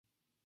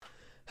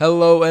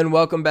Hello and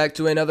welcome back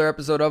to another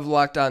episode of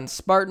Locked On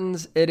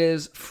Spartans. It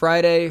is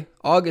Friday,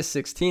 August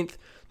 16th,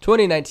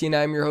 2019.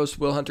 I'm your host,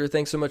 Will Hunter.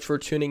 Thanks so much for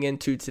tuning in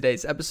to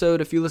today's episode.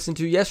 If you listened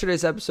to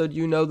yesterday's episode,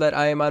 you know that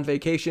I am on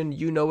vacation.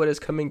 You know what is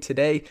coming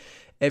today.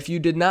 If you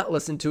did not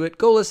listen to it,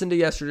 go listen to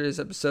yesterday's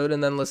episode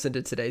and then listen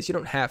to today's. You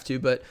don't have to,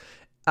 but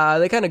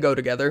they kind of go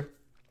together.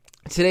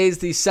 Today's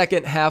the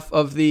second half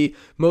of the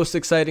most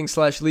exciting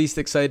 / least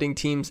exciting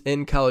teams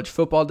in college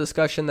football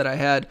discussion that I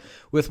had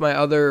with my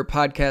other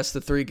podcast,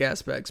 the Three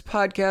Gas Bags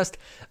podcast.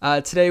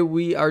 Today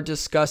we are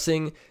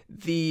discussing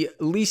the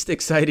least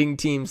exciting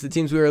teams, the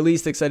teams we are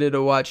least excited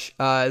to watch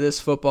this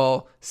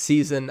football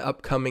season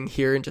upcoming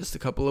here in just a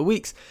couple of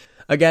weeks.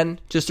 Again,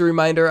 just a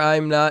reminder,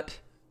 I'm not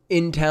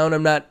in town.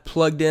 I'm not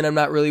plugged in. I'm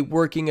not really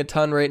working a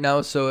ton right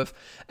now. So if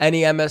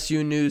any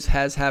MSU news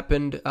has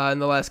happened in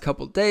the last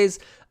couple of days,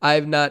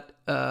 I've not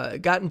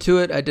gotten to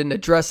it. I didn't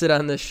address it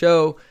on the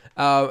show.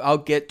 I'll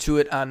get to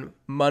it on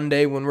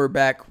Monday when we're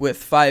back with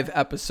 5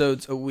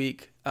 episodes a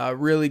week.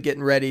 Really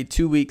getting ready.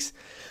 2 weeks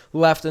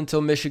left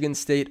until Michigan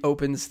State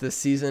opens the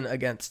season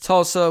against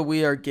Tulsa.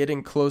 We are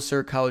getting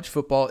closer. College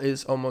football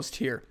is almost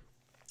here.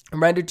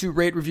 Reminder to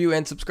rate, review,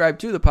 and subscribe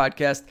to the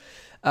podcast.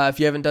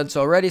 If you haven't done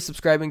so already,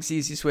 subscribing is the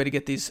easiest way to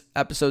get these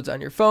episodes on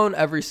your phone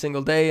every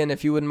single day. And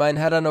if you wouldn't mind,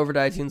 head on over to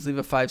iTunes, leave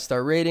a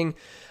 5-star rating.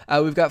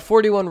 We've got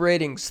 41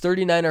 ratings,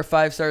 39 are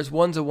 5 stars,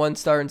 one's a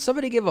 1-star, and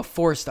somebody gave a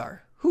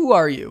 4-star. Who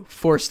are you,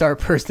 4-star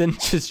person?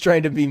 Just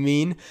trying to be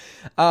mean.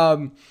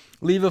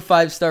 Leave a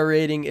 5-star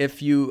rating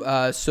if you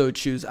so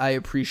choose. I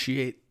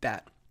appreciate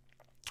that.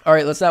 All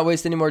right, let's not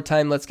waste any more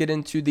time. Let's get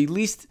into the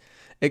least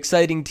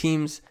exciting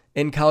teams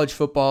in college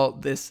football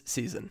this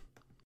season.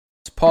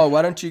 Paul,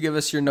 why don't you give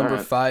us your number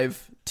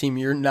 5 team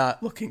you're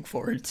not looking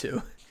forward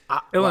to?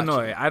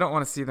 Illinois. I don't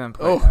want to see them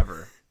play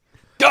ever.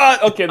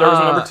 God, okay, there was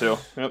my number 2.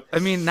 Yep. I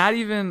mean, not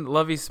even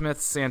Lovie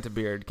Smith's Santa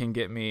Beard can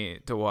get me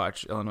to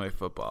watch Illinois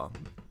football.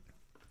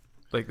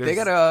 Like they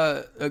got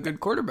a good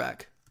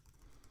quarterback.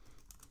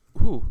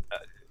 Who?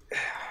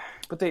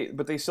 But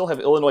they still have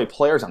Illinois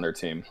players on their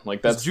team.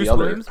 Like that's the Juice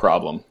other Williams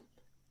problem.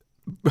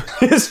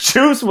 Is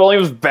Juice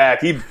Williams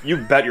back? You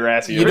bet your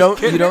ass he is. You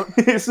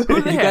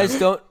guys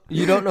don't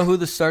know who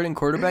the starting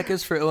quarterback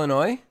is for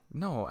Illinois?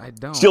 No, I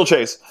don't. Steel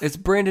Chase. It's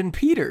Brandon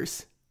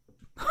Peters.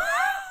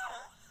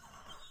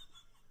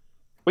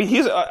 Wait,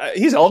 he's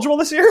eligible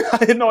this year?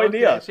 I had no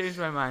idea. I changed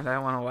my mind. I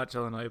don't want to watch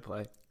Illinois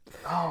play.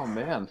 Oh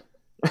man.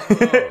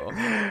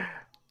 Oh.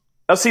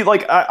 Now see,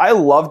 like I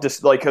love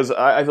because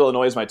I feel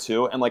Illinois is my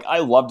 2, and like I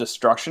love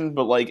destruction,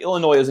 but like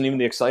Illinois isn't even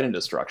the exciting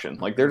destruction.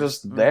 Like they're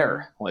just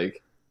there.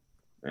 Like,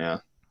 yeah.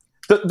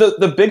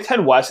 The Big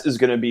Ten West is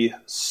going to be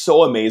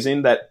so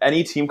amazing that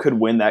any team could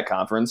win that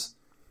conference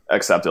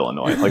except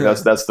Illinois. Like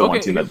that's the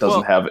one team that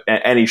doesn't have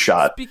any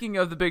shot. Speaking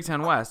of the Big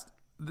Ten West,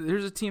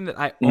 there's a team that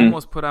I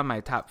almost put on my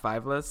top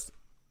 5 list.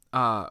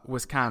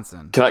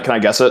 Wisconsin. Can I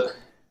guess it?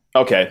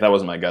 Okay, that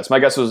wasn't my guess. My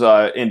guess was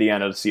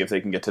Indiana to see if they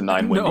can get to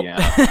 9 win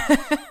Indiana.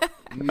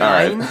 9? All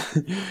right.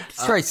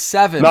 Let's try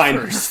 7 9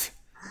 first.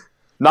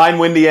 9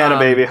 win Indiana,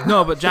 baby.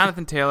 No, but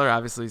Jonathan Taylor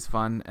obviously is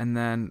fun, and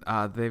then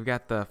they've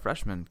got the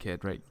freshman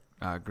kid, right?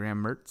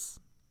 Graham Mertz.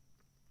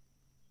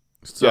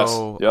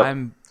 So yes. Yep.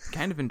 I'm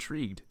kind of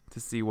intrigued to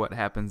see what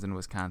happens in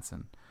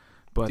Wisconsin.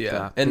 But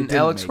yeah, and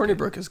Alex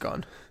Hornibrook is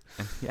gone.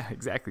 And, yeah,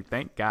 exactly.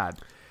 Thank God.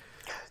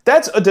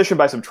 That's addition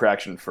by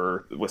subtraction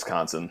for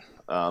Wisconsin.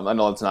 I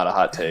know it's not a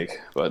hot take,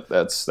 but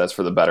that's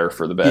for the better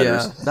for the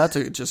Badgers. Yeah, not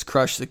to just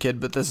crush the kid,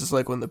 but this is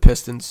like when the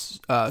Pistons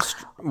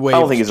waived I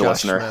don't think he's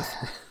Josh a listener.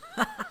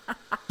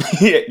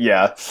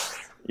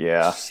 Smith.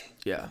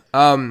 Yeah.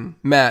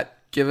 Matt,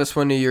 give us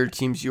one of your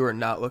teams you are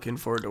not looking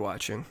forward to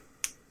watching.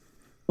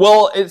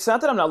 Well, it's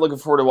not that I'm not looking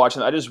forward to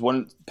watching. I just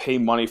wouldn't pay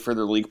money for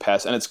their league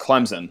pass, and it's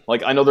Clemson.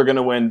 Like I know they're going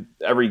to win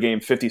every game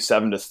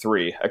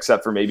 57-3,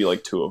 except for maybe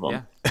like 2 of them.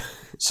 Yeah.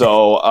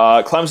 So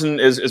Clemson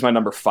is my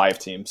number 5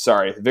 team.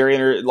 Sorry,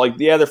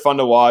 they're fun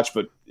to watch,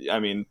 but I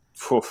mean,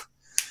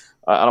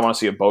 I don't want to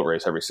see a boat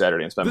race every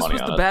Saturday and spend money on it.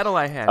 This was the battle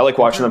I had. I like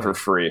watching them for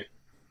free.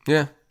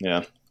 Yeah,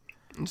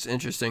 it's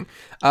interesting.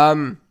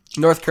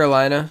 North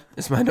Carolina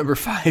is my number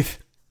 5.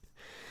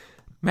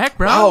 Mac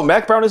Brown? Oh,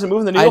 Mac Brown isn't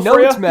moving the needle I know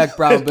for you? it's Mac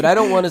Brown, but I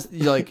don't want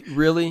to, like,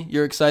 really?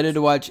 You're excited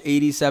to watch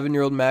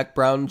 87-year-old Mac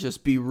Brown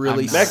just be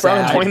really sad?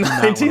 Mac Brown in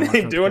 2019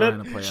 ain't doing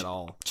it? Play at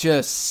all.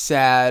 Just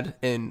sad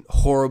and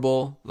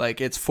horrible.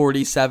 Like, it's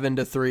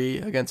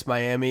 47-3 against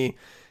Miami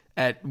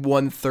at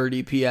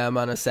 1:30 p.m.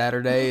 on a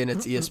Saturday, and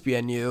it's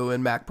ESPNU,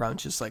 and Mac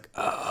Brown's just like,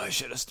 oh, I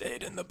should have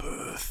stayed in the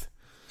booth.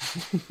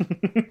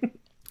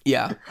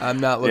 Yeah,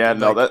 I'm not looking. Yeah,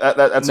 no,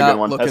 that's a good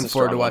one. Looking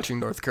forward to watching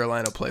North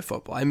Carolina play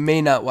football. I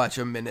may not watch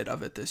a minute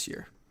of it this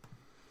year.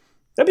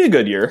 That'd be a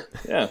good year.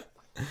 Yeah.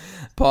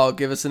 Paul,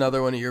 give us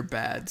another one of your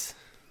bads.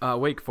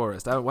 Wake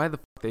Forest. Why the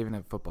fuck they even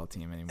have a football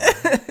team anymore?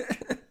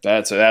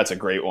 That's a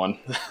great one.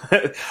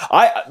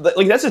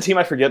 That's a team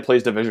I forget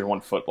plays Division I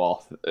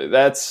football.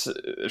 That's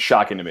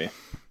shocking to me.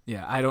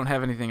 Yeah, I don't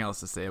have anything else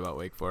to say about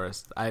Wake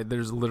Forest.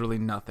 There's literally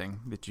nothing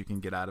that you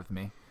can get out of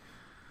me.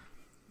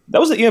 That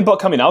was the Ian Buck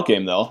coming out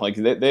game, though. Like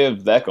they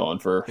have that going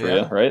for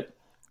you, right?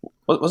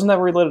 Wasn't that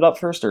where he lit it up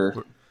first, or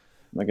am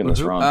I getting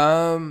this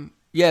wrong?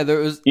 Yeah, there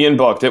was Ian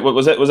Book.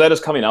 Was that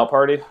his coming out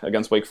party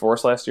against Wake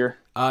Forest last year?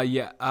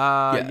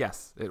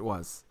 Yes, it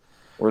was.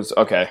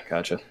 Okay,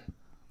 gotcha.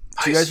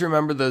 Do you guys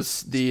remember the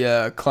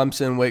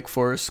Clemson Wake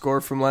Forest score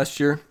from last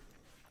year?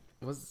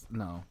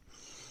 No.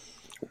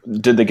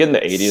 Did they get in the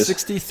 80s?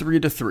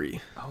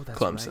 63-3. Oh, that's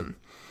Clemson. right.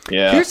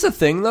 Yeah. Here's the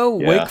thing, though.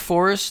 Yeah. Wake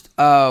Forest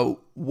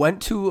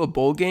went to a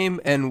bowl game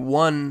and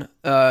won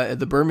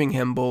the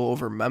Birmingham Bowl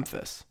over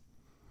Memphis.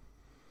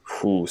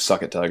 Ooh,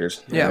 suck it,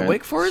 Tigers. Yeah, All right.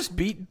 Wake Forest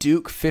beat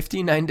Duke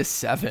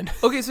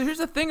 59-7. Okay, so here's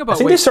the thing about I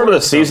think Wake they started the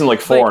Forest, season like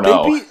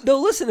 4-0. No,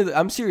 listen to this.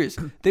 I'm serious.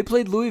 They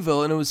played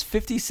Louisville and it was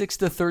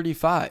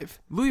 56-35.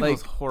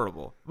 Louisville's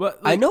horrible. But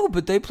I know,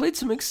 but they played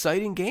some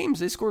exciting games.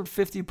 They scored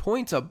 50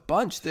 points a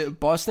bunch.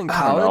 Boston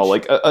I don't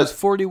College know, was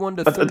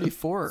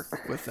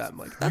 41-34 with them.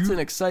 Like that's an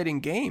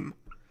exciting game.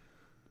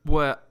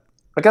 what?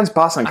 Against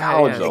Boston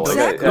College, though.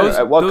 exactly. Like,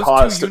 at what Those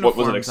cost? two What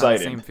was it uniforms on the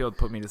exciting? same field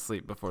put me to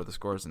sleep before the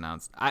scores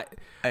announced. I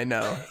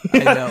know.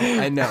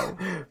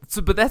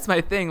 So, but that's my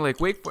thing. Like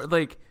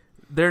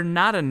they're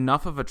not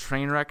enough of a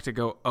train wreck to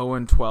go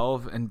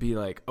 0-12 and be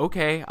like,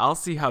 okay, I'll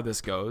see how this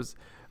goes.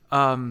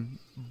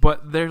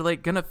 But they're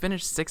like gonna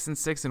finish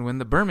 6-6 and win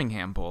the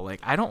Birmingham Bowl. Like,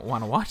 I don't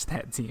want to watch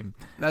that team.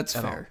 That's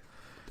fair.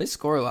 They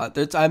score a lot.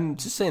 I'm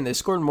just saying they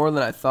scored more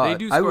than I thought. They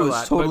do score I was a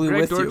lot, totally but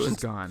Greg with Dortch you. is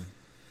gone.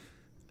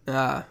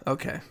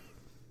 Okay.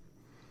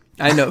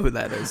 I know who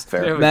that is.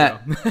 Fair.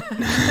 Matt,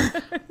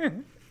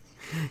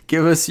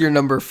 give us your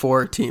number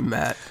 4 team,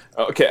 Matt.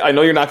 Okay, I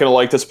know you're not going to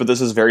like this, but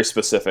this is very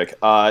specific.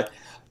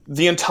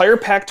 The entire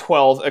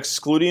Pac-12,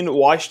 excluding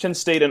Washington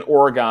State and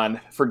Oregon,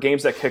 for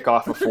games that kick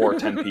off before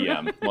 10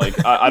 p.m.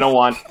 Like, I don't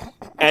want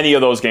any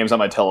of those games on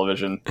my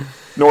television,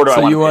 nor do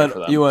I want to pay for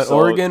them. You want So,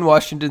 Oregon,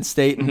 Washington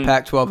State, and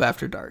Pac-12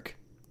 after dark.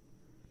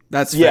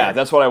 That's fair. Yeah,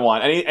 that's what I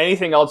want.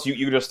 Anything else,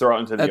 you just throw it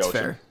into the That's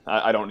ocean. fair.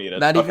 I don't need it.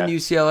 Not even Okay.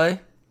 UCLA?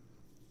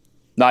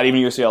 Not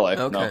even UCLA.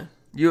 Okay.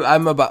 No.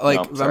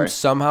 I'm sorry.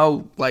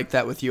 somehow like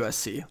that with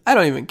USC. I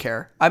don't even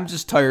care. I'm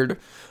just tired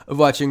of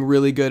watching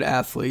really good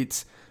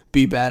athletes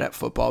be bad at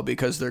football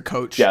because their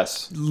coach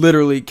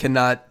literally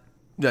cannot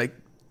like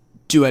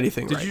do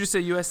anything right. Did you just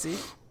say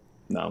USC?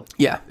 No.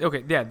 Yeah.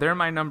 Okay, yeah, they're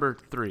my number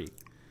 3.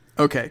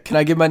 Okay. Can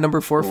I give my number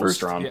 4 first?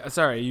 Strong. Yeah,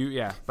 sorry,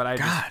 but I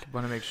just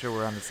want to make sure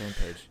we're on the same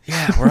page.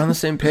 Yeah, we're on the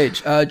same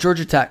page.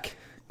 Georgia Tech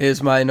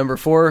is my number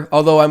 4,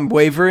 although I'm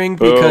wavering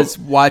because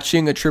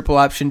watching a triple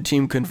option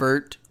team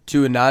convert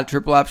to a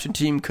non-triple option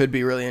team could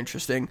be really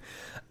interesting.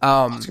 It's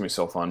going to be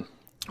so fun.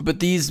 But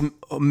these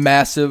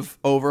massive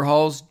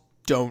overhauls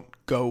don't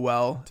go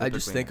well. Typically. I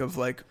just think of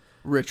like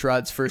Rich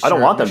Rod's first I don't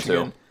year at want them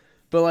Michigan. to.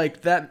 But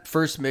like that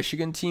first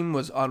Michigan team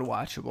was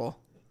unwatchable.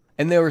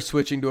 And they were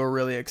switching to a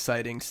really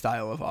exciting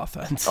style of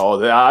offense.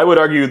 Oh, I would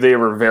argue they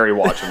were very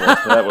watchable.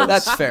 That was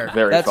That's fair.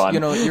 Very fun. You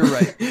know, you're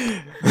right.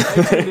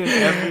 I tune in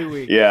every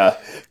week. Yeah.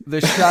 The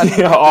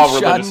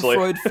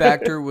Schadenfreude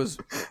factor was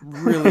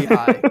really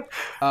high.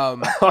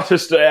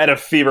 Just at a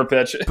fever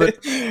pitch.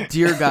 But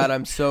dear God,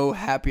 I'm so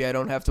happy I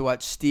don't have to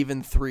watch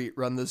Stephen Threet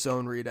run the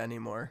zone read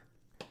anymore.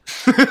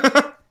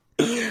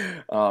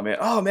 Oh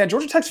man!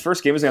 Georgia Tech's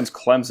first game is against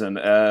Clemson.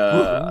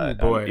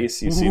 boy. On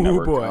ACC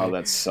Network. Boy. Oh,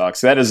 that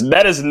sucks. That is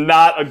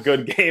not a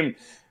good game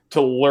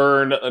to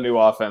learn a new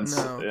offense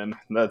in.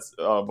 That's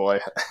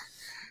boy.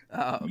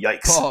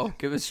 Yikes! Paul,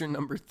 give us your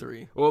number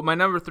 3. Well, my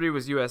number 3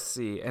 was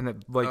USC,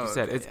 and you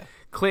said, it's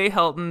Clay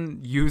Helton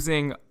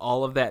using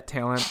all of that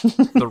talent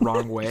the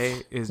wrong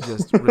way is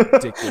just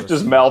ridiculous.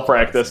 Just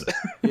malpractice.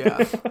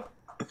 Yeah.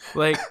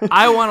 Like,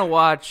 I want to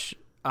watch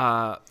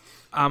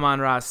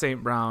Amon-Ra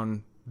St.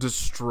 Brown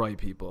destroy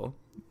people.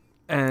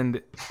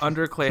 And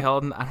under Clay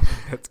Helton, I don't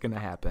think that's going to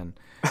happen.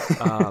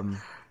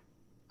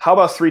 How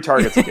about 3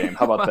 targets a game?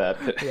 How about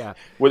that? Yeah.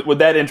 Would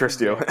that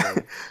interest you?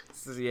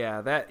 Yeah,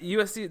 that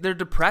USC, they're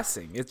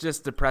depressing. It's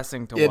just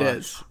depressing to watch. It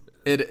is.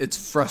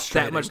 It's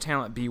frustrating. That much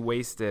talent be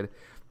wasted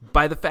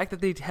by the fact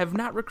that they have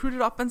not recruited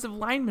offensive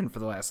linemen for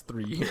the last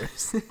 3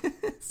 years.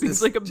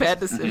 Seems like a bad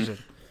decision.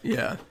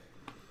 Yeah.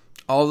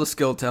 All the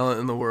skill talent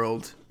in the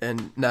world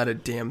and not a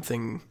damn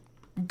thing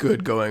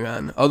good going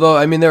on. Although,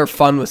 I mean, they were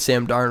fun with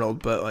Sam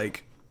Darnold, but,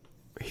 like,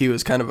 he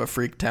was kind of a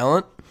freak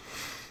talent.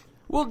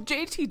 Well,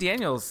 JT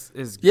Daniels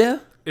is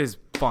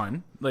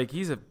fun. Like,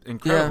 he's an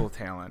incredible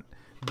talent.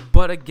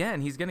 But,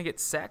 again, he's going to get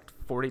sacked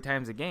 40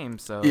 times a game,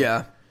 so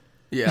Yeah.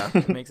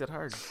 it makes it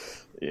hard.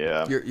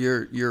 Yeah.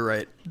 You're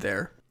right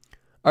there.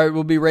 All right,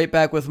 we'll be right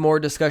back with more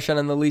discussion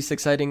on the least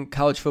exciting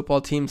college football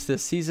teams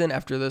this season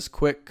after this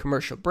quick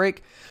commercial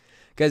break.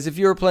 Guys, if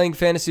you're playing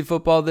fantasy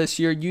football this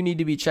year, you need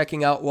to be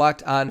checking out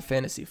Locked On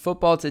Fantasy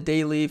Football. It's a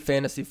daily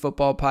fantasy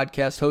football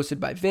podcast hosted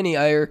by Vinny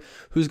Iyer,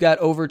 who's got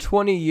over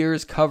 20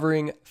 years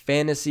covering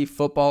fantasy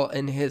football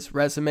in his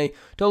resume.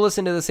 Don't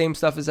listen to the same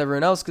stuff as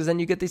everyone else, because then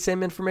you get the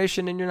same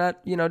information and you're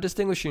not,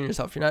 distinguishing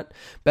yourself. You're not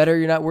better,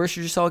 you're not worse,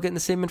 you're just all getting the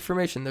same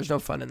information. There's no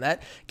fun in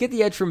that. Get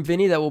the edge from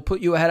Vinny that will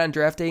put you ahead on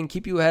draft day and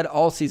keep you ahead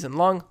all season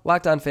long.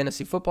 Locked On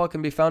Fantasy Football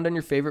can be found on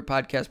your favorite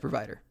podcast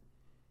provider.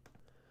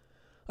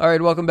 All right,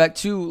 welcome back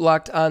to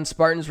Locked On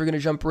Spartans. We're going to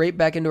jump right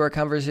back into our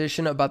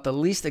conversation about the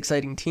least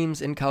exciting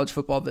teams in college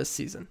football this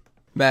season.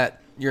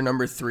 Matt, you're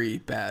number 3,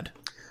 bad.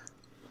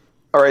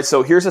 All right,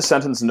 so here's a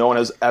sentence no one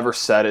has ever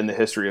said in the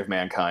history of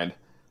mankind.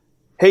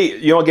 Hey,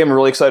 you know what game I'm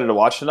really excited to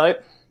watch tonight?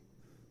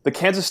 The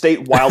Kansas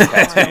State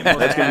Wildcats game.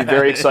 That's going to be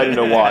very exciting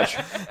to watch.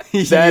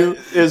 That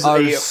is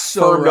a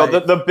so firm right. no.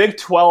 The Big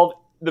 12.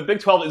 The Big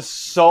 12 is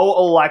so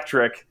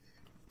electric,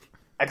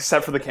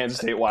 except for the Kansas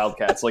State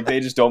Wildcats. Like, they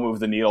just don't move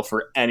the needle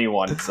for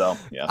anyone. So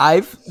yeah,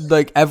 I've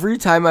like every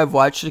time I've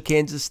watched a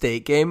Kansas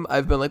State game,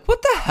 I've been like,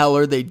 "What the hell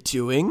are they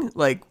doing?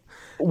 Like,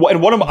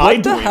 and what am I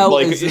what doing? the hell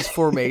like, is this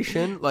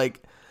formation?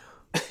 Like,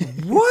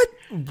 what?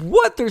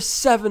 There's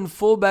 7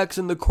 fullbacks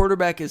and the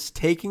quarterback is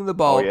taking the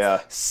ball,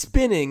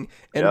 spinning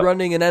and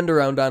running an end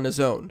around on his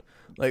own.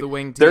 Like The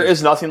wing team. There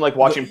is nothing like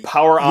watching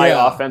power eye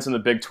Yeah. offense in the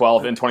Big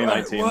 12 in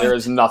 2019. What? There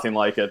is nothing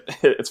like it.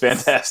 It's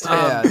fantastic.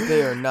 Yeah,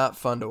 they are not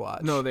fun to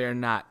watch. No, they are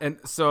not. And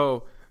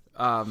so,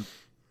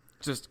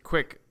 just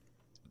quick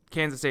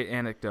Kansas State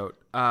anecdote.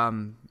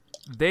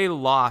 They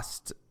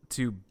lost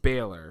to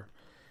Baylor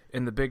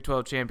in the Big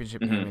 12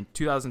 championship game in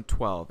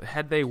 2012.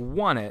 Had they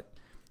won it,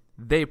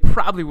 they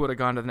probably would have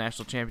gone to the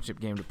national championship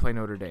game to play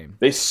Notre Dame.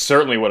 They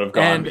certainly would have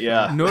gone. And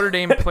Yeah, Notre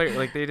Dame player,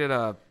 like they did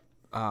a,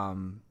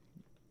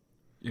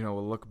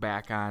 we'll look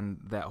back on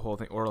that whole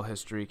thing, oral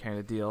history kind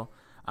of deal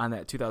on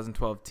that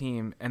 2012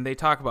 team, and they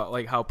talk about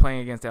like how playing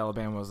against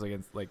Alabama was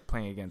against like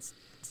playing against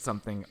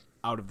something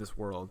out of this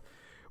world.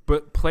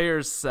 But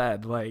players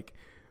said like,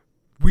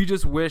 we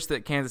just wish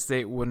that Kansas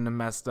State wouldn't have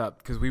messed up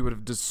because we would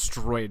have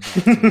destroyed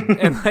that team.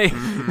 And like,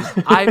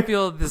 I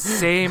feel the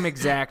same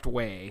exact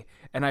way,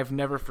 and I've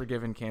never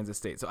forgiven Kansas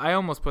State. So I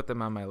almost put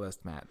them on my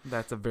list, Matt.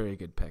 That's a very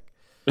good pick.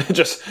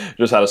 just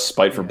out of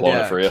spite for blowing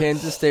it for you.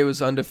 Kansas State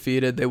was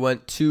undefeated. They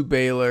went to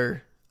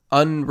Baylor,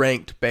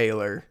 unranked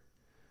Baylor,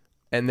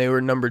 and they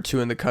were number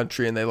 2 in the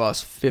country, and they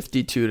lost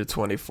 52-24.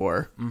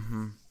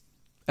 Mm-hmm.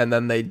 And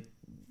then they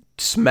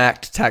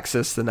smacked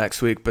Texas the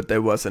next week, but they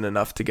wasn't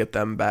enough to get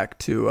them back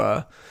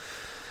to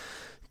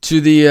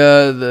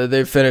the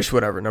they finished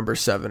whatever number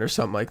 7 or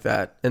something like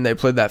that, and they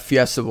played that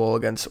Fiesta Bowl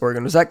against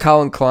Oregon. Was that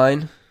Colin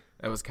Klein?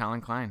 That was Colin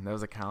Klein. That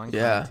was a Colin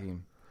Yeah. Klein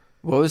team.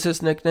 What was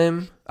his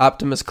nickname?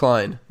 Optimus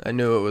Klein. I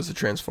knew it was a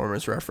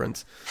Transformers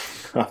reference.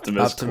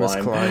 Optimus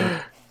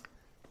Klein.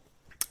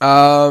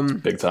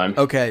 Big time.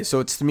 Okay, so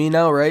it's me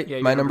now, right? Yeah,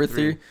 My you're number number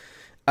 3.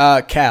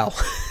 Cal.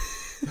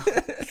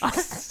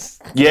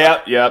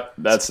 Yeah.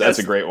 That's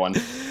a great one.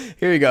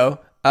 Here you go.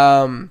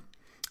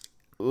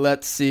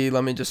 Let's see.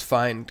 Let me just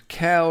find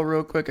Cal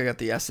real quick. I got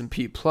the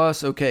S&P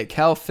Plus. Okay,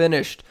 Cal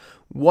finished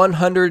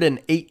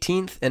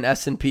 118th in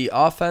S&P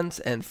offense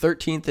and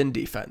 13th in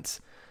defense.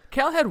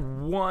 Cal had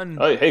one.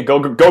 Hey, go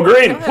green!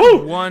 Cal Woo!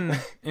 had one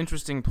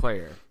interesting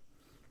player,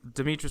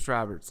 Demetrius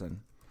Robertson.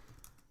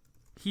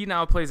 He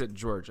now plays at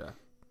Georgia.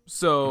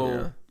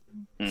 So,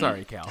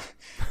 sorry, Cal.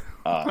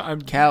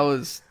 Cal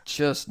is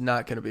just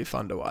not going to be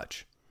fun to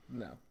watch.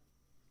 No.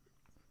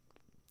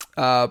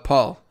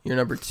 Paul, you're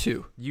number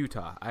 2.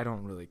 Utah. I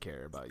don't really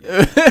care about you.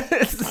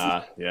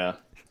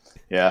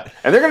 Yeah,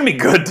 and they're going to be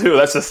good too.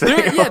 That's the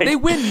thing. They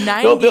win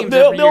 9 they'll games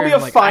they'll every year. be a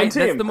and, fine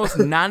team. That's the most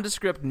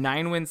nondescript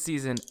 9-win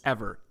season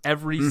ever.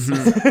 Every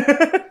season.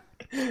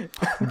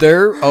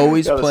 They're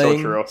always That is so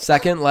playing true.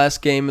 second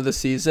last game of the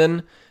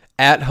season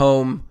at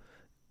home,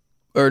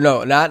 or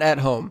no, not at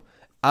home,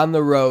 on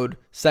the road.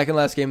 Second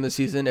last game of the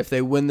season. If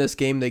they win this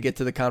game, they get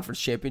to the conference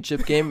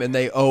championship game, and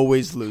they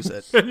always lose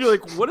it. And you're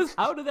like,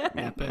 how did that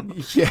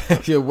happen?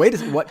 Yeah. Wait,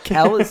 what?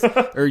 Cal is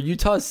or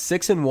Utah is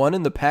 6-1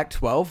 in the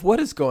Pac-12? What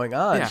is going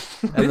on? Yeah.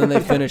 And then they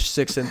finish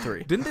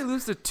 6-3. Didn't they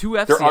lose to 2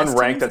 FCS They're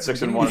unranked teams at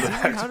 6-1 in the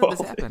How did this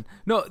Pac-12. happen?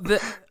 No,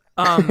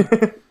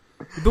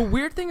 the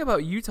weird thing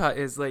about Utah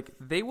is like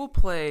they will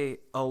play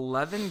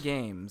 11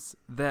 games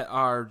that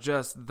are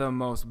just the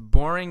most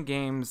boring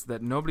games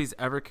that nobody's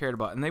ever cared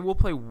about, and they will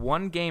play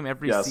one game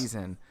every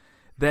season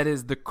that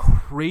is the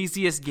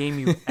craziest game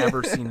you've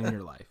ever seen in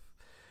your life.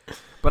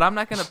 But I'm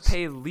not going to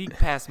pay league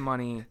pass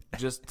money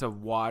just to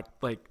watch,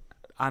 like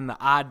on the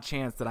odd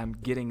chance that I'm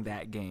getting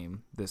that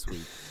game this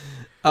week.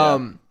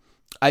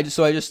 I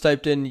just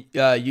typed in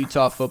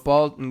Utah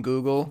football in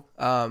Google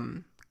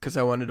because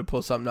I wanted to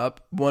pull something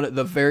up.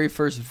 The very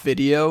first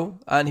video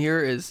on here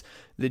is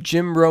the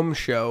Jim Rome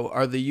Show.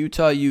 Are the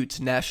Utah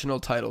Utes national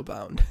title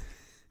bound?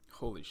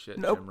 Holy shit,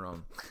 Nope. Jim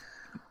Rome.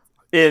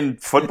 In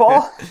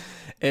football?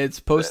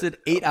 It's posted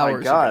 8 Oh my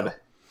hours God. ago.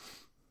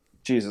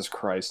 Jesus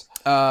Christ.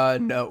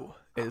 No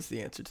is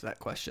the answer to that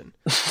question.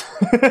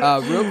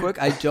 Real quick,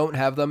 I don't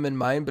have them in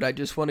mind, but I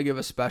just want to give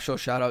a special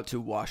shout out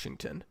to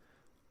Washington.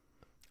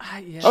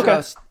 Yeah. Okay.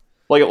 Just-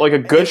 Like a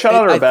good shout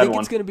out or a bad I think one?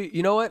 it's going to be,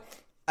 you know what?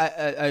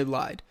 I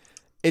lied.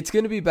 It's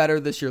going to be better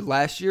this year.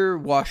 Last year,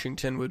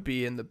 Washington would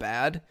be in the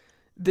bad.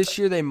 This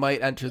year, they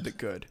might enter the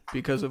good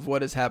because of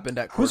what has happened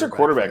at quarterback. Who's their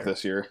quarterback there.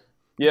 this year?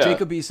 Yeah.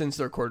 Jacob Eason's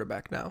their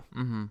quarterback now.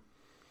 Mm-hmm.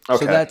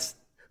 Okay. So that's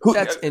Who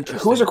interesting.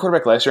 Who was their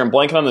quarterback last year? I'm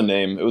blanking on the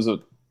name. It was a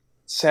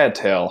sad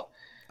tale.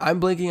 I'm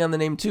blanking on the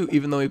name too,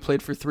 even though he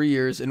played for 3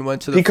 years and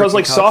went to the because freaking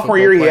like college sophomore football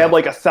year he had playoff.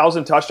 like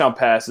 1,000 touchdown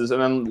passes,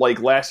 and then like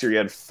last year he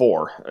had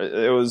 4.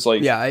 It was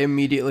like Yeah, I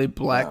immediately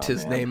blacked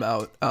his name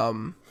out,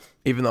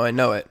 even though I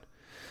know it.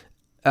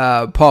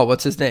 Paul,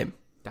 what's his name?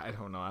 I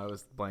don't know. I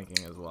was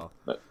blanking as well.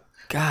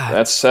 God,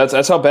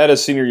 that's how bad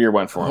his senior year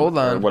went for him. Hold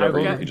on. or whatever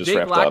I've got he just Jake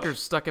wrapped Locker's up.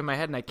 stuck in my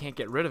head, and I can't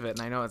get rid of it.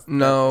 And I know it's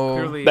No.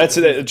 clearly That's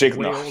it, he's Jake-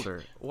 way no.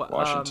 older. What,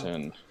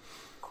 Washington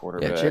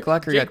quarterback. yeah, Jake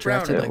Locker got Jake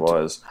drafted Browning. It like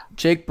was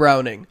Jake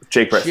Browning.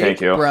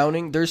 Thank you.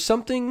 Browning. There's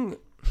something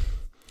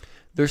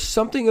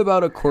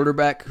about a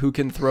quarterback who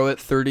can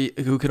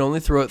only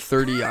throw it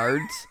 30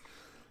 yards,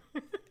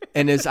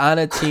 and is on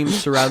a team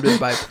surrounded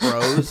by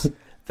pros.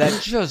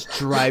 That just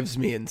drives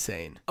me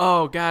insane.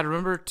 Oh God!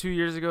 Remember 2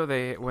 years ago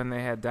when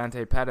they had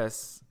Dante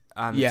Pettis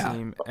on the Yeah.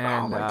 team, and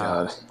Oh my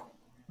god.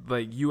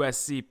 like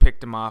USC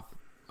picked him off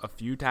a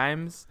few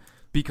times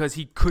because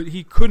he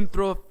couldn't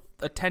throw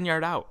a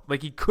 10-yard out.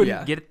 Like he couldn't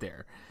Yeah. get it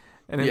there,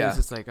 and it Yeah. was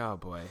just like, oh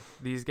boy,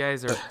 these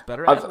guys are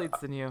better I've- athletes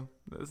than you.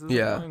 This isn't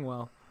Yeah. going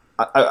well.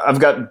 I've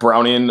got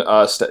Brownian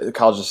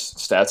college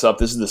stats up.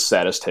 This is the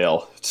saddest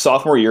tale.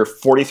 Sophomore year,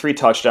 43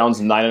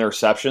 touchdowns, 9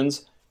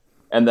 interceptions,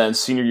 and then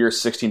senior year,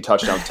 16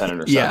 touchdowns, 10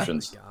 Yeah.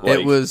 interceptions.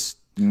 It was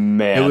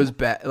man. It was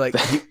bad. Like,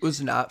 it was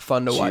not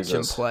fun to watch him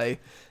Jesus. play.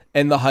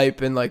 And the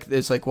hype, and like,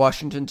 it's like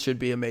Washington should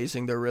be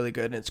amazing. They're really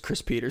good. And it's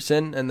Chris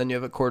Peterson. And then you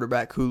have a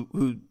quarterback who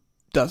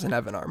doesn't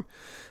have an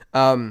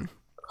arm.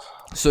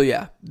 So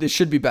yeah, this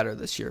should be better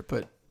this year,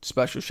 but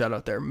special shout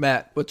out there.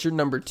 Matt, what's your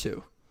number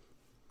 2?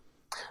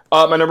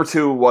 My number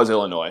 2 was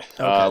Illinois.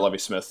 Okay. Lovie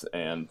Smith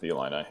and the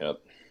Illini. Yep.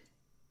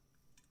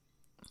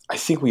 I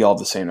think we all have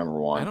the same number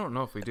 1. I don't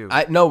know if we do.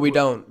 No, we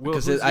don't, Will,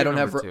 because who's I your don't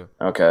have. number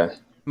two? Okay.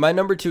 My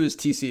number 2 is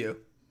TCU.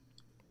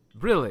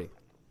 Really?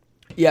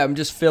 Yeah, I'm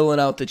just filling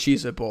out the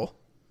Cheez-It Bowl.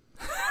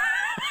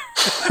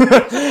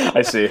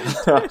 I see.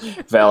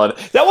 Valid.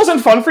 That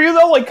wasn't fun for you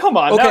though. Like, come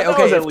on. Okay, that was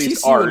okay. at If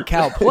least TCU art. and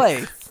Cal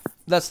play,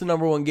 that's the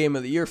number 1 game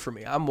of the year for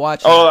me. I'm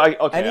watching. Oh, it.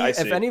 I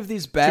see. If any of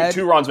these bad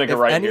two runs make it if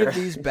right any here. of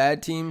these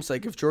bad teams,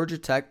 like if Georgia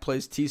Tech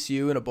plays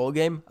TCU in a bowl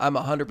game, I'm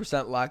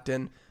 100% locked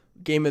in.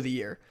 Game of the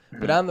year.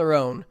 But on their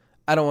own,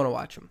 I don't want to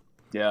watch them.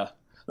 Yeah.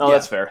 No, Yeah.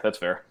 that's fair. That's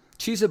fair.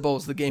 Cheez-It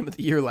Bowl's the game of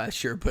the year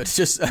last year, but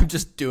I'm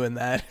just doing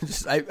that.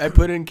 I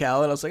put in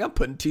Cal, and I was like, I'm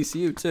putting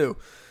TCU too.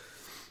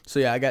 So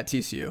yeah, I got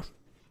TCU.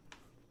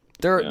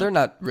 They're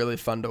not really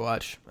fun to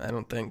watch, I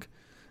don't think.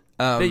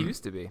 They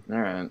used to be. All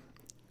right.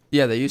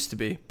 Yeah, they used to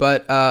be.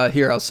 But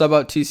here, I'll sub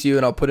out TCU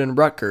and I'll put in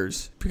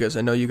Rutgers because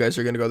I know you guys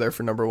are going to go there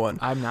for number 1.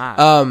 I'm not.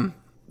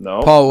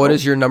 No. Paul, what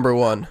is your number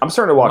 1? I'm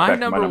starting to walk my back to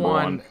number my number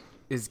one one.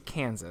 is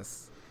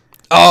Kansas.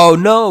 Oh,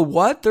 no.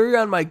 What? They're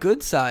on my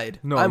good side.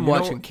 No, I'm you know-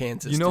 watching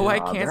Kansas. You know dude. why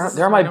they're- Kansas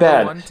they're is my my number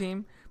bad. 1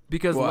 team?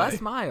 Because Why?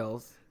 Les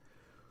Miles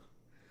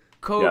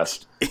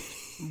coached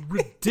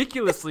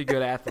ridiculously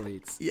good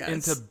athletes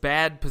Yes. into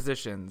bad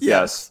positions.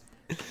 Yes.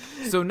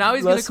 So now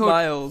he's going to Les coach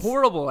Miles.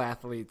 horrible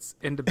athletes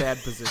into bad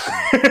positions.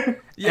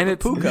 Yeah, and but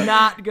it's Puka.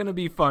 not going to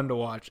be fun to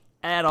watch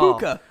at all.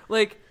 Puka.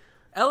 Like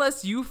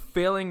LSU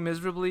failing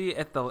miserably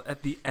at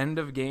the end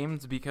of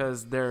games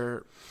because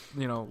they're,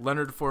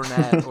 Leonard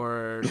Fournette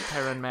or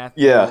Tyrann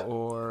Mathieu Yeah.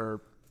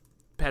 or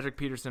Patrick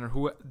Peterson or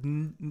who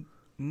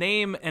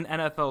name an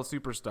NFL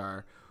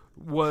superstar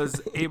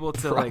was able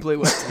to Probably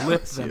was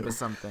lift them LSU. to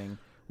something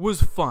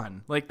was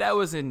fun. Like that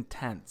was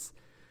intense.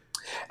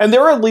 And there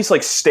were at least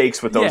like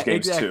stakes with those Yeah,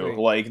 games exactly.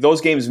 too. Like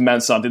those games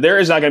meant something. There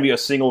is not going to be a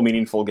single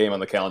meaningful game on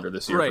the calendar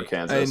this year Right. for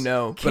Kansas. I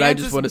know, but I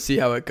just Kansas- want to see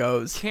how it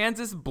goes.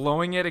 Kansas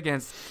blowing it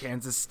against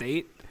Kansas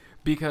State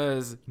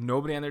because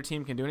nobody on their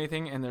team can do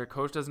anything and their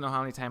coach doesn't know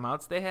how many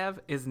timeouts they have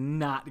is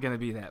not going to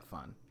be that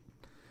fun.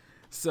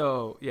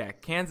 So, yeah,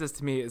 Kansas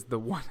to me is the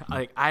one.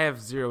 Like, I have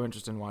zero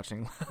interest in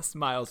watching Les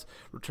Miles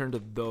return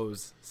to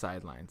those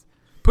sidelines.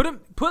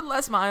 Put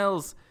Les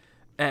Miles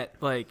at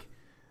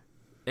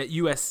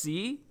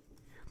USC,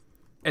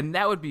 and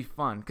that would be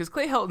fun because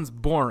Clay Helton's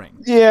boring.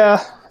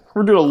 Yeah,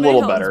 we're doing a Clay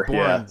little Helton's better.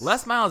 boring. Yeah,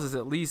 Les Miles is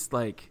at least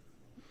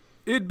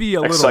it'd be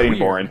a exciting,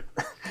 little weird,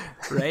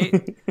 boring.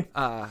 right?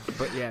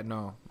 But yeah,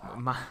 no,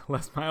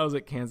 Les Miles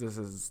at Kansas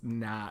is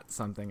not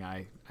something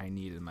I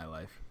need in my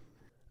life.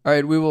 All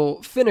right, we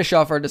will finish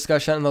off our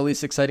discussion on the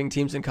least exciting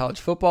teams in college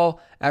football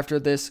after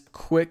this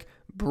quick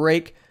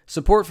break.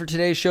 Support for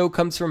today's show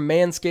comes from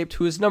Manscaped,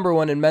 who is number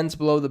 1 in men's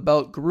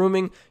below-the-belt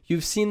grooming.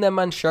 You've seen them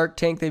on Shark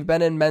Tank. They've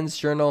been in Men's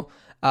Journal.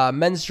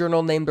 Men's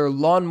Journal named their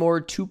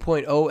Lawnmower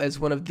 2.0 as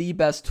one of the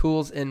best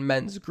tools in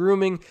men's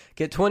grooming.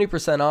 Get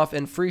 20% off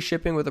and free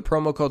shipping with a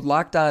promo code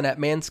LOCKEDON at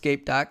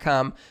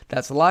manscaped.com.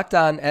 That's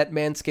LOCKEDON at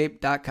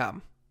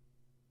manscaped.com.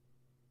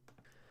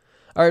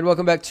 All right,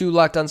 welcome back to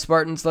Locked On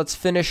Spartans. Let's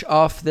finish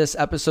off this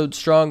episode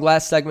strong.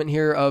 Last segment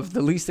here of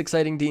the least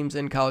exciting teams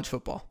in college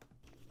football.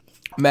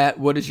 Matt,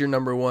 what is your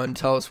number 1?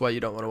 Tell us why you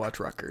don't want to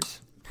watch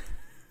Rutgers.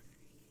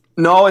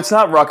 No, it's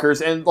not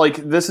Rutgers, and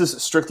this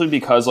is strictly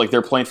because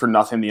they're playing for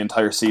nothing the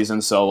entire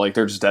season, so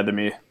they're just dead to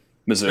me.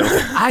 Mizzou.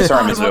 I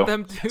Sorry, thought about Mizzou.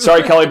 them too.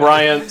 Sorry, Kelly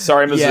Bryant.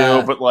 Sorry, Mizzou.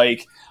 Yeah. But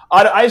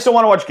I just don't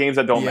want to watch games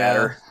that don't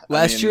matter.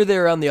 Last I mean, year they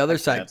were on the other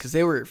side can't. because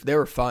they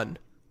were fun.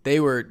 They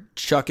were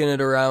chucking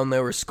it around. They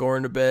were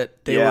scoring a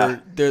bit.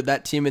 They're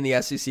that team in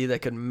the SEC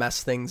that could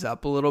mess things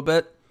up a little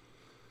bit.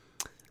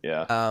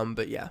 Yeah.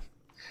 But yeah.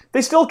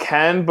 They still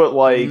can, but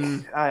like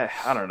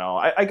I don't know.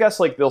 I guess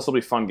like they'll still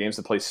be fun games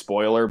to play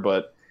spoiler,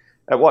 but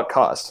at what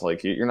cost?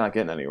 Like you're not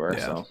getting anywhere.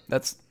 Yeah. So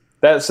That's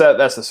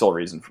the sole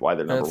reason for why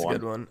they're number That's one. a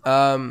good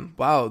one.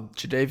 Wow,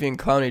 Jadeveon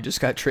Clowney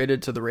just got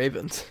traded to the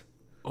Ravens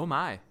Oh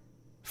my.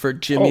 for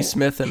Jimmy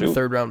Smith and a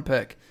 3rd-round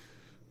pick.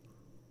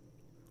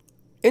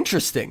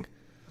 Interesting.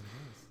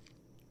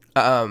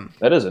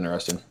 That is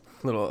interesting.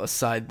 Little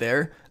aside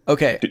there.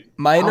 Okay,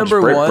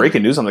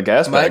 Breaking news on the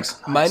gas bags.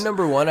 My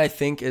number one, I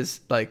think, is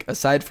like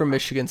aside from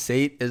Michigan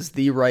State, is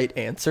the right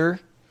answer.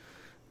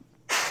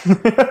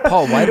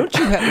 Paul, why don't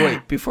you have?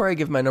 Wait, before I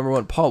give my number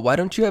one, Paul, why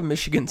don't you have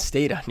Michigan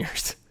State on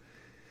yours?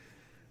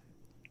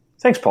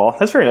 Thanks, Paul.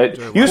 That's very nice.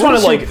 You just want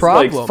to like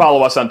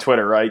follow us on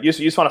Twitter, right? You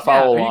just want to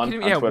follow along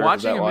on Twitter.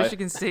 Watching a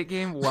Michigan State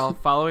game while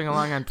following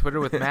along on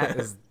Twitter with Matt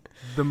is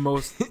the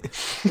most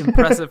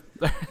impressive.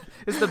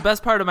 It's the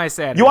best part of my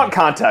Saturday. You want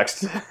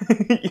context?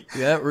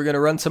 Yeah, we're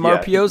gonna run some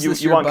RPOs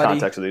this year, you want buddy.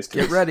 Context of these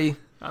two. Get ready.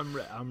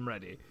 I'm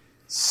ready.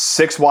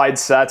 6 wide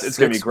sets. It's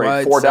gonna be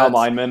great. 4 down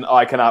linemen. Oh,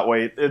 I cannot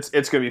wait.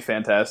 It's gonna be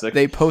fantastic.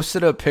 They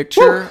posted a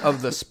picture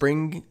of the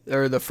spring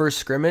or the first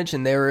scrimmage,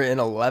 and they were in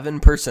 11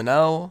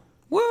 personnel.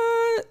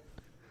 What?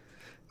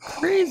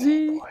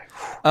 Crazy.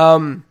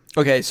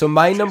 Okay, so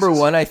my number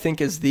one, I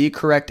think, is the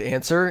correct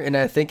answer, and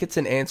I think it's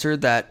an answer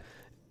that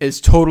is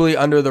totally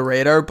under the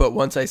radar, but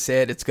once I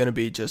say it, it's going to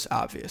be just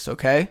obvious,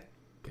 okay?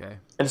 Okay.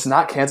 And it's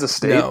not Kansas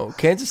State? No,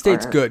 Kansas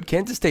State's good.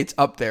 Kansas State's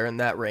up there in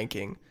that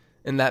ranking,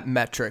 in that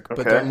metric,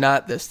 but they're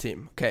not this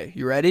team. Okay,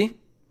 you ready?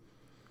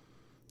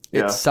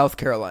 It's South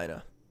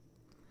Carolina.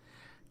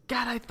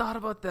 God, I thought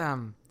about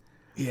them.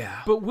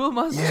 Yeah. But Will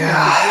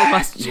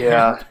Muschamp.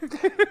 Yeah.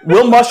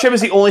 Will Muschamp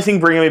is the only thing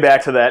bringing me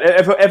back to that.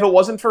 If it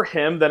wasn't for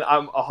him, then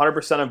I'm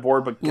 100% on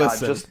board. But God,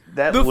 just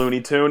that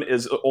Looney Tune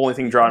is the only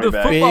thing drawing me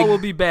back. The football will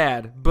be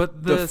bad,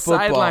 but the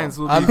sidelines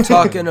will be I'm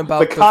talking about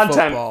the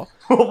content football.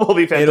 will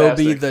be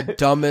fantastic. It'll be the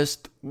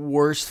dumbest,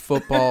 worst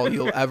football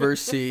you'll ever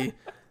see.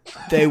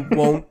 They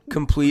won't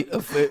complete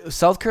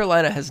South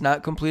Carolina has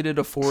not completed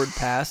a forward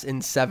pass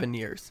in 7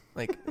 years.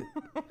 Like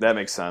that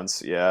makes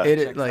sense. Yeah.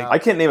 I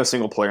can't name a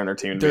single player on their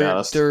team, to be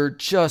honest. They're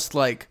just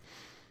like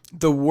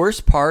the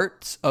worst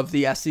parts of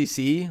the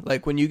SEC.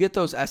 Like when you get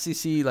those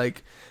SEC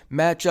like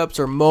matchups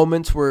or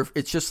moments where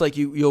it's just like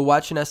you'll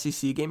watch an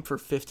SEC game for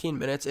 15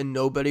 minutes and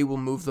nobody will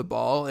move the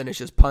ball and it's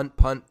just punt,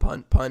 punt,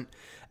 punt, punt.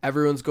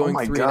 Everyone's going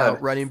 3 and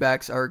out. Running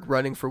backs are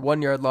running for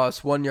 1 yard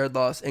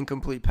loss,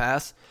 incomplete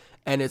pass.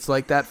 And it's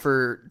like that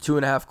for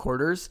 2.5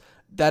 quarters.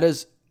 That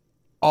is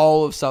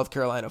all of South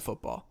Carolina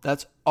football.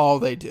 That's all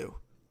they do.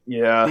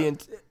 Yeah.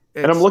 And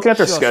I'm looking at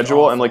their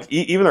schedule, awful. and like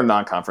even their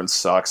non-conference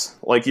sucks.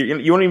 Like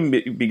you won't even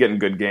be getting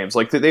good games.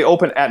 Like they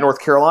open at North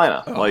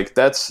Carolina. Like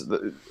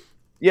and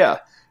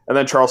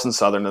then Charleston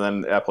Southern,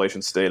 and then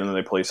Appalachian State, and then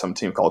they play some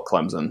team called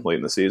Clemson late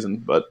in the season.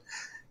 But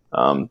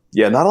not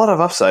a lot of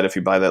upside if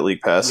you buy that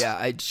league pass. Yeah,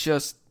 I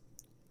just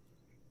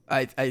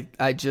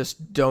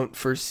don't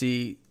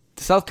foresee.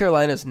 South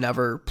Carolina's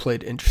never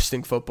played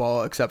interesting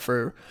football except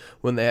for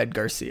when they had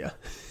Garcia.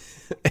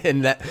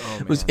 And that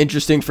was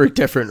interesting for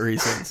different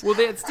reasons. Well,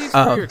 they had Steve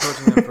Spurrier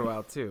coaching them for a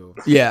while, too.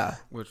 Yeah.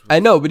 I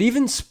know, but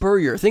even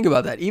Spurrier, think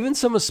about that. Even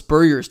some of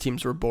Spurrier's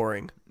teams were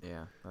boring.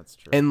 Yeah, that's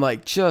true. And,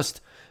 like, just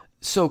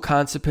so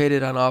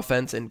constipated on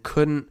offense and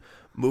couldn't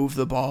move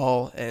the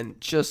ball. And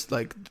just,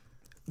 like,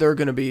 they're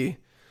going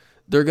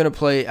to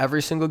play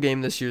every single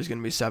game this year is going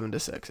to be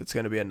 7-6. It's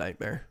going to be a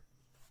nightmare.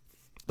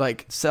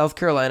 Like, South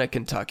Carolina,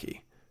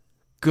 Kentucky.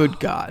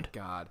 Good God.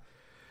 God.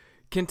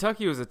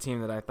 Kentucky was a team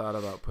that I thought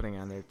about putting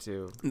on there,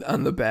 too.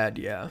 On the bad,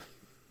 yeah.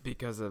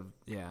 Because of,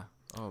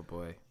 oh,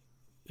 boy.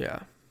 Yeah.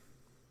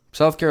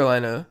 South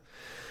Carolina,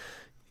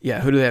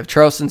 who do they have?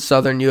 Charleston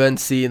Southern,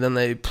 UNC, and then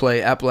they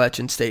play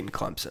Appalachian State and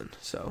Clemson.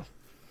 So,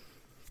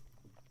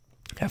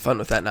 have fun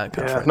with that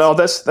non-conference. Yeah, no,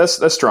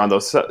 that's strong, though.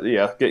 So,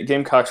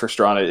 Gamecocks for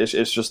strong.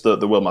 It's just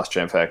the Will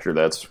Muschamp factor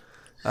that's...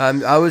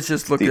 I was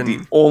just looking...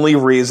 The only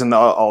reason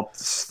I'll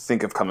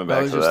think of coming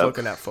back to that. I was just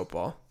looking at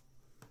football.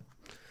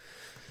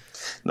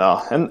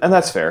 No, and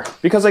that's fair.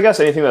 Because I guess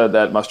anything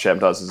that Muschamp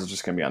does is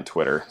just going to be on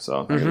Twitter.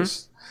 So I can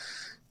just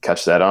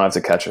catch that. I don't have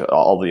to catch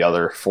all the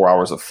other 4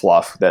 hours of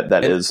fluff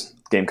that is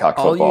Gamecock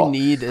football. All you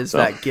need is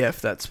that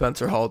GIF that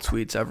Spencer Hall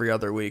tweets every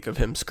other week of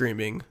him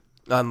screaming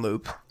on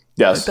loop.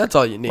 Yes. Like, that's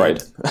all you need.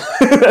 Right.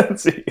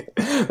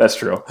 That's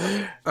true.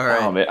 All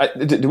right. Oh, man.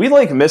 Did we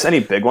miss any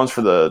big ones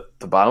for the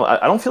bottom?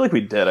 I don't feel like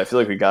we did. I feel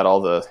like we got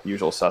all the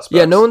usual suspects.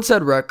 Yeah, no one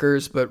said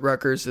Rutgers, but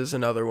Rutgers is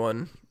another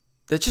one.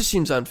 That just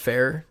seems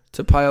unfair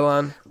to pile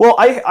on. Well,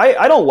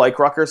 I don't like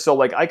Rutgers, so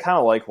I kind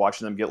of like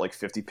watching them get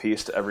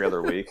 50-pieced every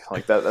other week.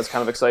 That's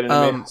kind of exciting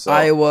to me. So.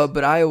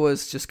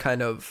 Iowa's just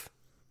kind of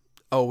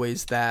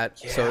always that,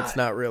 so it's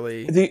not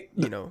really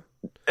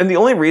And the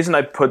only reason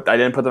I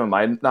didn't put them in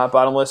my not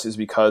bottom list is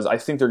because I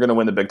think they're going to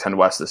win the Big Ten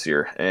West this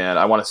year, and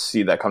I want to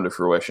see that come to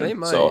fruition. They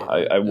might. So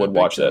I would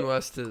watch that. Big Ten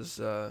West is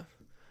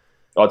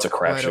Oh, it's a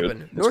wide crapshoot.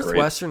 open.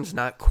 Northwestern's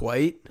not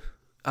quite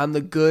on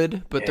the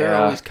good, but they're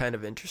always kind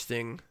of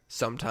interesting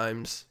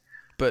sometimes.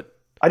 But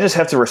I just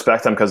have to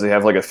respect them because they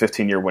have like a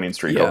 15-year winning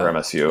streak over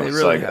MSU. They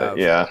really have.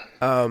 Yeah.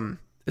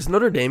 Is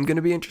Notre Dame going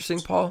to be interesting,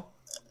 Paul?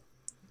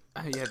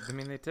 Yeah, I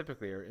mean, they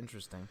typically are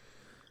interesting.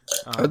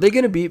 Are they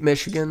going to beat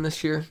Michigan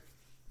this year?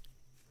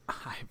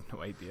 I have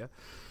no idea.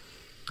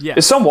 Yeah.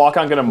 Is some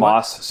walk-on going to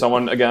moss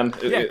someone again?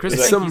 Yeah, Chris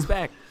Is Sankey's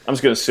back. I'm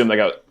just going to assume they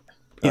got...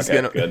 He's okay,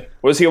 gonna... good.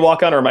 Was he a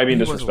walk-on or am I being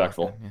He was a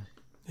disrespectful? walk-on,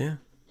 Yeah.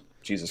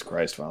 Jesus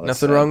Christ. Wow, that's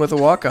Nothing sad. wrong with a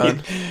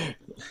walk-on.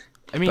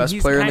 I mean, Best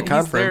he's player in the he's their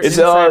conference. Is,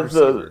 inside the-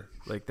 receiver.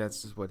 Like,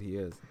 that's just what he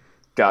is.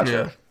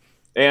 Gotcha.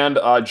 And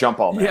jump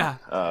ball man.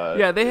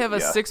 Yeah, they have a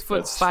 6'5"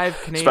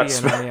 that's Canadian on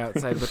special. the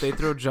outside, but they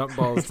throw jump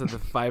balls to the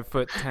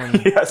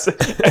 5'10" Yes,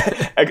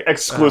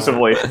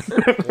 exclusively.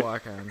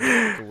 walk on.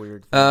 It's a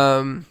weird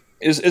thing.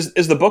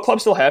 Is the book club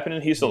still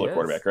happening? He's still He the is.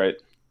 quarterback, right?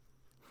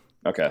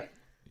 Okay.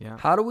 Yeah.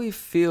 How do we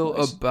feel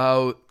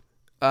about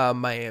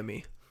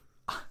Miami?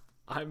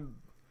 I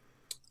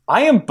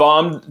am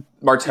bummed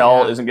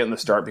Martell isn't getting the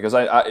start because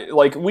I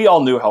like we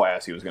all knew how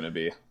ass he was going to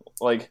be.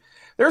 Like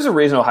there's a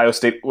reason Ohio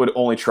State would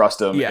only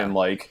trust him in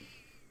like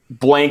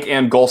blank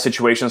and goal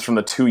situations from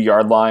the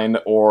 2-yard line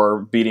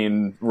or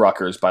beating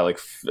Rutgers by like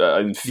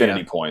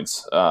infinity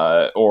points.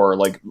 Or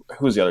like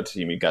who's the other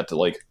team you got to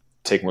like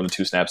take more than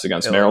 2 snaps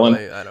against? Illinois,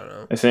 Maryland, I don't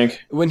know. I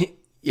think. When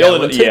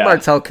Tate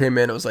Martell came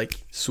in, it was like,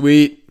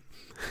 sweet.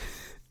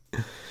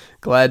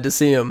 Glad to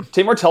see him.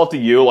 Tate Martell to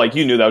you, like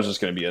you knew that was just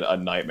going to be a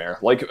nightmare.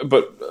 Like,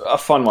 but a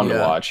fun one to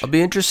watch. I'll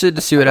be interested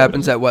to see what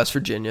happens at West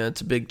Virginia.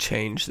 It's a big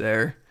change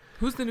there.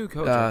 Who's the new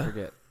coach? I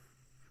forget.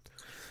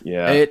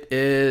 Yeah, it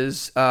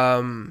is.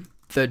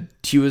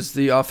 He was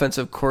the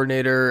offensive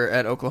coordinator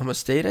at Oklahoma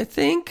State, I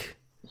think.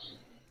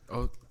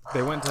 Oh,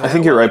 they went to. I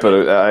think you're right, but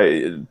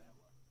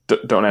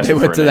don't ask. They me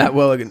went for to a that name.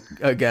 well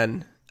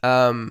again.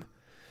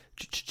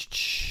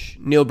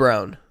 Neil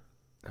Brown.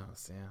 Oh,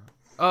 Sam.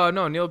 Oh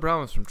no, Neil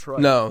Brown was from Troy.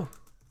 No.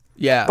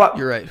 Yeah, But-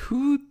 you're right.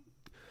 Who?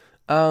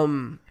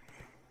 Oh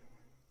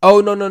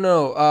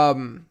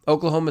no.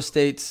 Oklahoma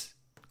State's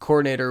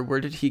coordinator. Where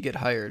did he get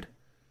hired?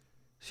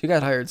 He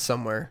got hired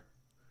somewhere.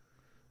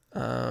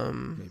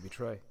 Maybe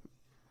Troy.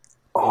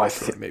 Oh, I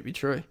think Maybe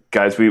Troy.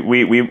 guys,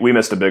 we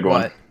missed a big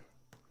one. What?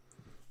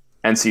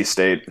 NC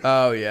State.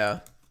 Oh yeah.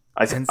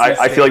 I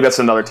NC feel like that's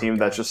another team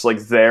that's just like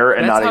there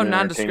and That's not how even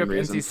nondescript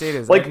entertaining NC reasons. State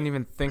is. Like- I didn't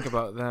even think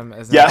about them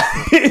as. Yeah,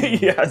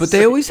 yes, But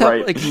they always have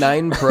right. like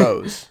 9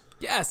 pros.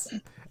 Yes,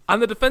 on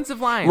the defensive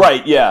line.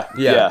 Right,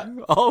 yeah.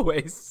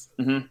 Always.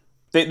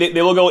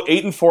 They will go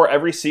 8-4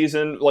 every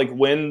season, like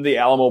win the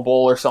Alamo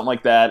Bowl or something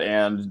like that,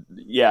 and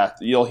yeah,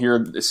 you'll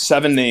hear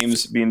 7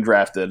 names being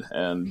drafted,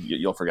 and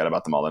you'll forget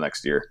about them all the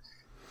next year.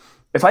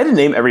 If I had to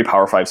name every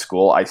Power 5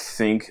 school, I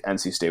think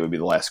NC State would be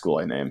the last school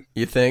I name.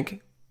 You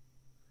think?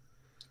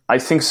 I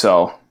think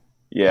so.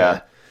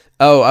 Yeah.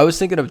 Oh, I was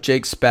thinking of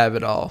Jake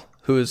Spavital,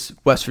 who is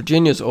West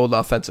Virginia's old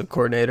offensive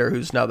coordinator,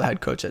 who's now the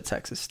head coach at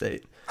Texas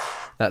State.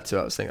 That's who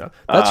I was thinking of.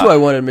 That's who I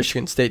wanted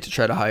Michigan State to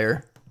try to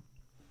hire.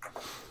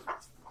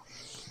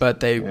 But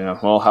they Yeah.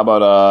 Well, how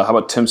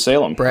about Tim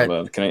Salem?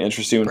 Brett- Can I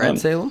interest you in him? Brad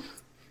Salem?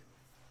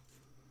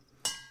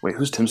 Wait,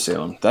 who's Tim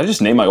Salem? Did I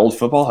just name my old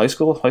high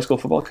school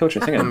football coach? I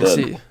think I Let me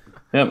did. see.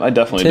 Yeah, I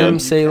definitely Tim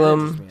did.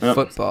 Salem Yep.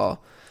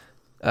 football.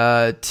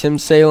 Tim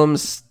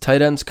Salem's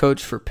tight ends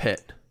coach for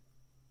Pitt.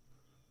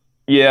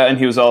 Yeah, and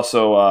he was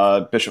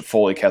also Bishop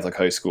Foley Catholic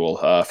High School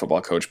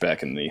football coach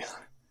back in the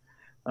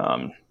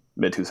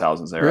mid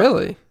 2000s era.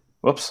 Really?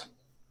 Whoops.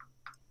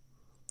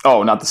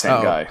 Oh, not the same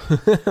Oh. guy.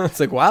 It's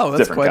like, wow,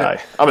 that's Different quite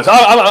guy.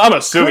 I'm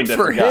assuming Good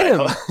for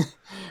different guy.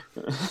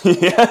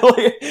 Yeah,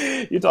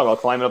 like, you talk about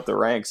climbing up the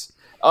ranks.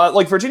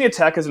 Like Virginia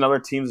Tech is another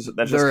team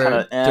that's just They're- kind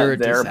of they're a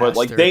there, but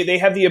like disaster. they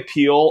have the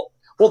appeal.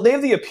 Well, they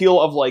have the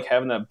appeal of like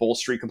having that bull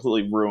streak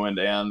completely ruined,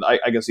 and I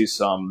can see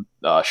some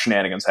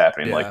shenanigans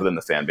happening like Yeah. within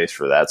the fan base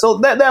for that. So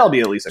that'll be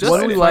at least Just When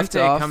exciting. we left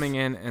Fuente off- coming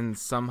in and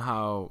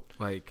somehow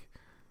like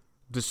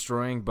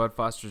destroying Bud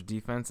Foster's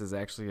defense is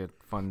actually a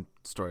fun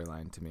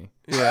storyline to me.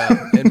 Yeah,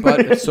 and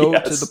Bud. So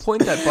Yes. to the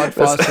point that Bud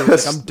Foster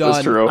was like, I'm done.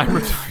 That's true.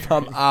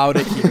 I'm out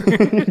of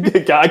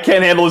here. I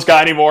can't handle this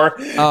guy anymore.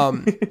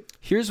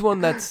 Here's one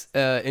that's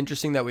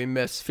interesting that we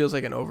missed. Feels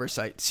like an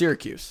oversight.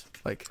 Syracuse.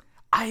 Like,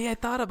 I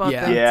thought about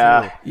Yeah. that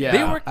Yeah. too. Yeah,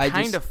 They were I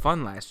kind just- of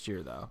fun last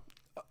year though.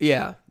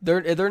 yeah,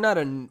 they're not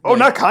a. Oh,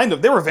 not kind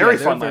of. They were very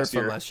they fun were last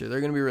year. last year. They're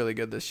going to be really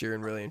good this year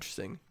and really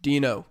interesting.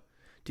 Dino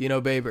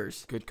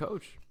Babers, Good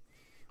coach.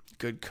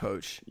 good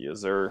coach.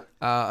 Yes, sir.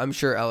 I'm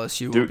sure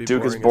LSU will Duke, be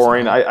Duke is as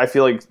boring. hell. I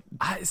feel like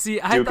I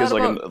Duke thought is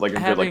like about a good, like,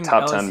 having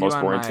top 10 LSU most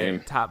on boring my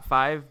team. top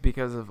 5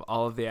 because of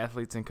all of the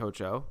athletes in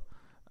Coach O.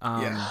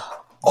 Yeah.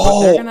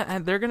 Oh,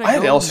 they're gonna. I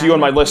had go LSU on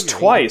my 9-3 list or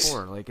twice.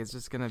 8-4. Like it's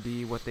just gonna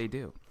be what they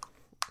do.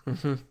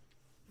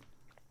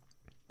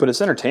 but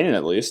it's entertaining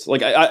at least.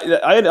 Like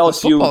I had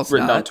LSU football's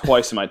written down not.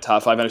 twice in my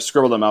top 5, and I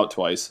scribbled them out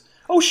twice.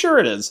 Oh, sure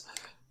it is.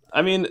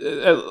 I mean,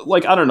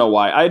 like I don't know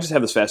why. I just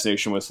have this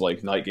fascination with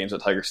like night games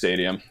at Tiger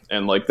Stadium,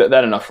 and like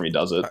that enough for me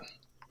does it.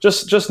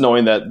 just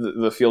knowing that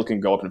the field can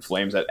go up in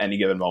flames at any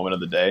given moment of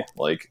the day,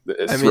 like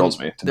it thrills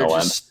me to no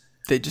end.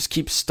 They just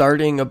keep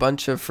starting a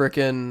bunch of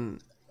frickin'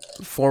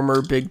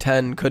 former Big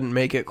Ten couldn't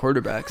make it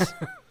quarterbacks.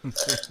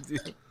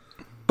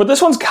 But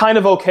this one's kind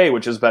of okay,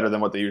 which is better than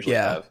what they usually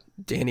have.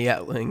 Danny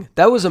Etling.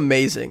 That was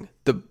amazing.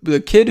 The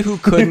kid who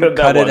couldn't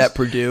cut it at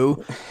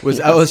Purdue was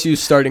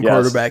LSU's starting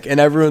quarterback, and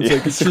everyone's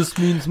like, it just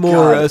means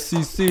more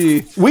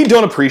SEC. We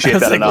don't appreciate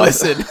that enough.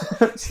 Listen,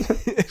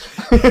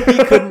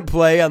 he couldn't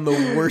play on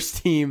the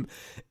worst team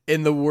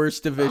in the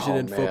worst division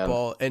in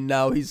football, and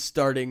now he's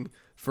starting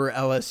for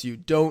LSU.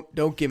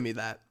 Don't give me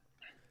that.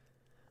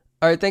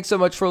 All right, thanks so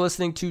much for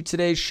listening to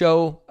today's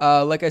show.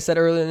 Like I said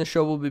earlier in the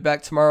show, we'll be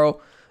back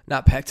tomorrow.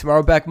 Not back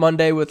tomorrow, back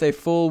Monday with a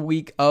full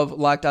week of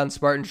Locked On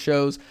Spartan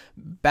shows.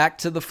 Back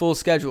to the full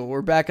schedule.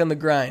 We're back on the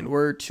grind.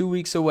 We're 2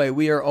 weeks away.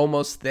 We are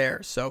almost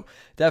there. So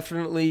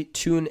definitely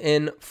tune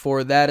in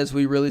for that as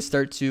we really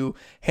start to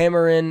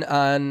hammer in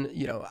on,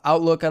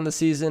 outlook on the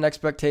season,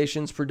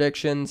 expectations,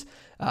 predictions,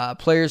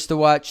 players to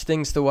watch,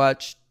 things to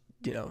watch,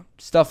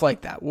 stuff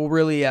like that. We'll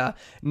really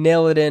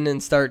nail it in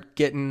and start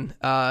getting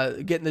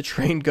the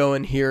train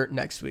going here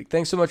next week.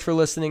 Thanks so much for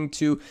listening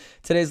to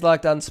today's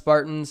Locked On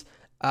Spartans.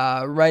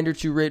 Reminder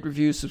to rate,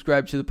 review,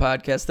 subscribe to the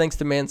podcast. Thanks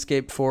to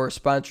Manscaped for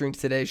sponsoring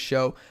today's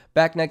show.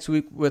 Back next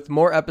week with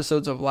more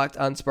episodes of Locked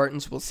On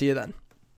Spartans. We'll see you then.